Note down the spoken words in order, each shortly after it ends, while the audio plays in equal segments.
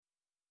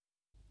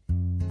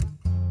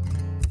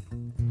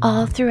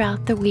All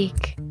throughout the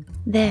week,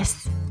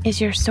 this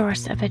is your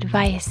source of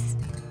advice,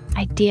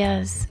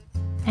 ideas,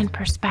 and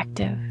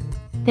perspective.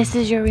 This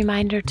is your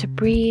reminder to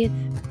breathe,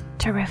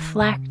 to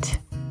reflect,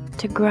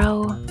 to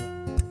grow,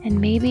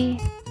 and maybe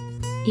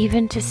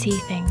even to see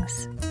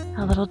things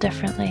a little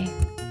differently.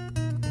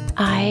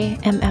 I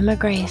am Emma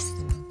Grace,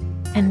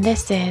 and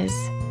this is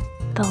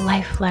The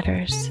Life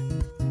Letters.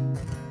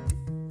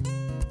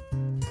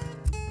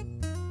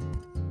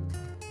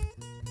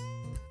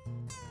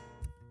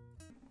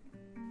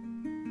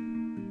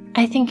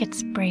 I think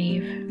it's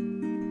brave.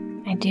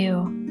 I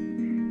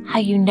do. How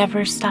you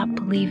never stop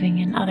believing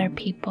in other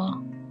people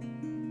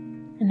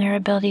and their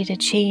ability to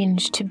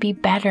change, to be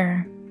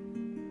better,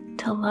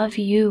 to love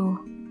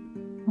you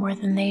more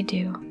than they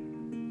do.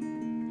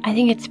 I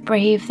think it's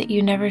brave that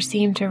you never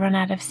seem to run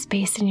out of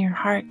space in your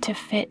heart to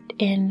fit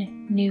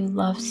in new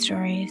love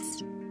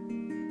stories,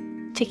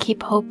 to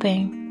keep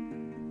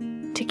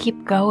hoping, to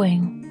keep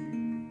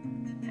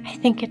going. I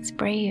think it's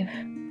brave.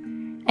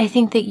 I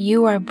think that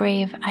you are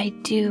brave, I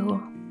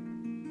do.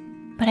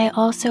 But I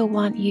also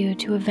want you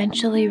to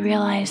eventually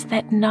realize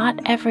that not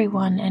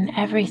everyone and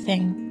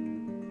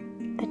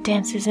everything that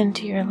dances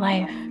into your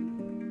life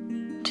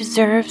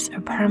deserves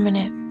a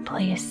permanent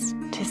place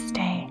to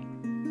stay.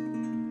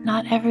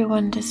 Not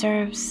everyone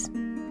deserves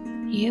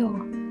you.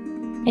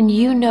 And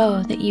you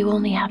know that you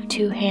only have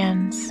two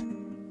hands.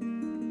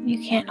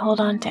 You can't hold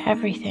on to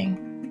everything.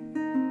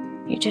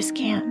 You just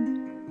can't.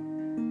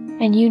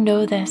 And you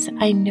know this,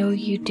 I know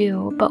you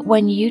do, but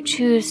when you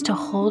choose to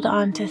hold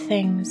on to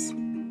things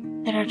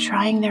that are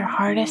trying their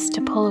hardest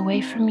to pull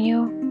away from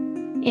you,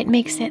 it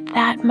makes it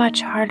that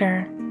much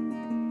harder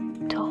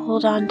to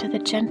hold on to the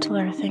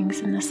gentler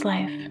things in this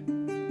life,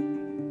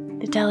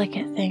 the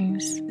delicate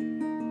things,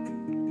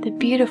 the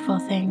beautiful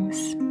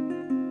things.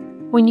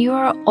 When you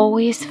are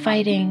always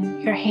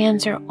fighting, your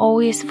hands are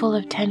always full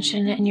of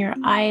tension and your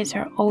eyes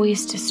are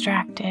always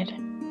distracted.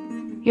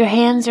 Your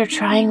hands are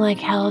trying like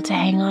hell to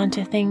hang on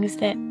to things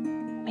that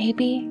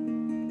maybe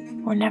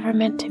were never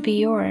meant to be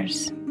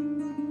yours.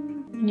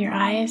 And your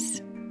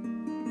eyes,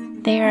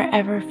 they are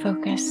ever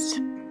focused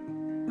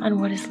on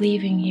what is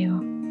leaving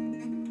you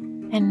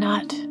and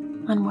not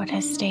on what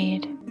has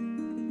stayed.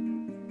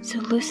 So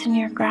loosen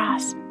your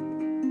grasp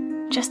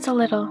just a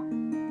little.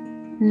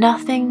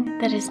 Nothing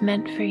that is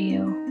meant for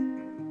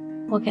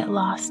you will get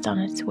lost on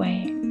its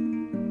way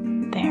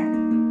there.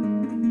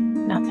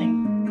 Nothing.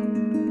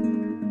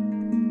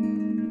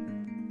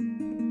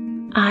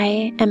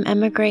 I am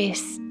Emma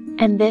Grace,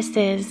 and this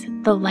is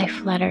The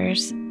Life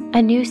Letters,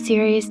 a new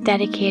series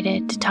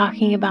dedicated to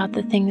talking about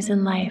the things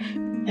in life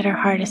that are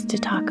hardest to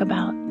talk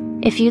about.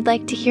 If you'd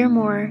like to hear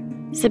more,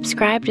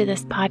 subscribe to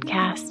this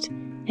podcast,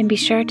 and be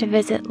sure to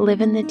visit Live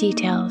in the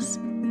Details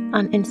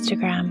on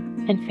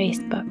Instagram and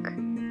Facebook.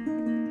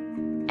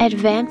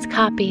 Advance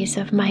copies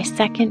of my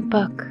second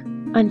book,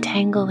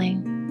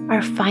 Untangling,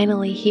 are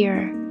finally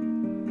here.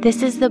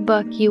 This is the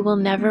book you will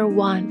never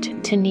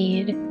want to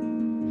need.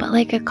 But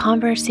like a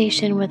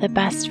conversation with a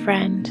best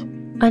friend,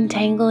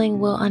 Untangling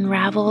will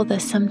unravel the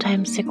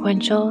sometimes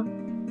sequential,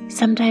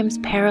 sometimes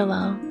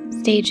parallel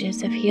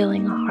stages of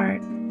healing a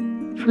heart.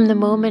 From the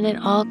moment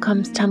it all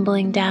comes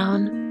tumbling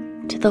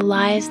down, to the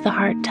lies the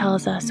heart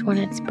tells us when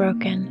it's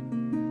broken.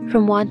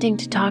 From wanting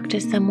to talk to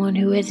someone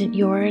who isn't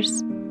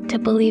yours, to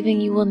believing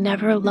you will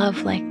never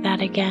love like that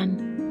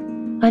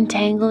again.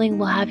 Untangling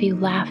will have you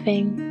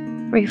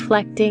laughing,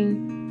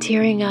 reflecting,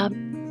 tearing up,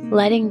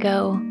 letting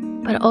go,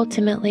 but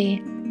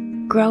ultimately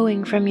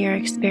growing from your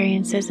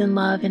experiences in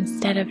love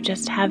instead of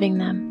just having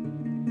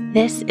them.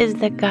 This is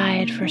the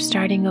guide for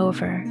starting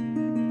over.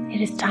 It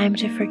is time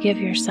to forgive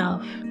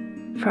yourself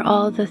for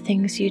all the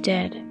things you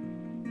did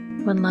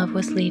when love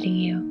was leading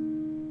you.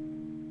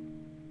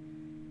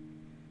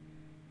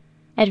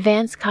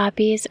 Advance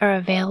copies are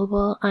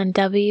available on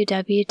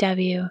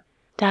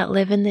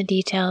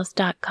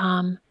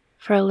www.liveinthedetails.com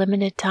for a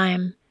limited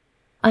time.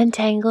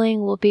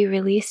 Untangling will be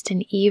released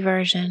in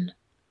e-version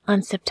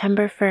on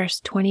September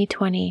 1st,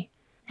 2020,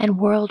 and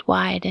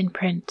worldwide in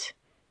print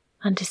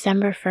on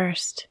December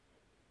 1st,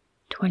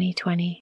 2020.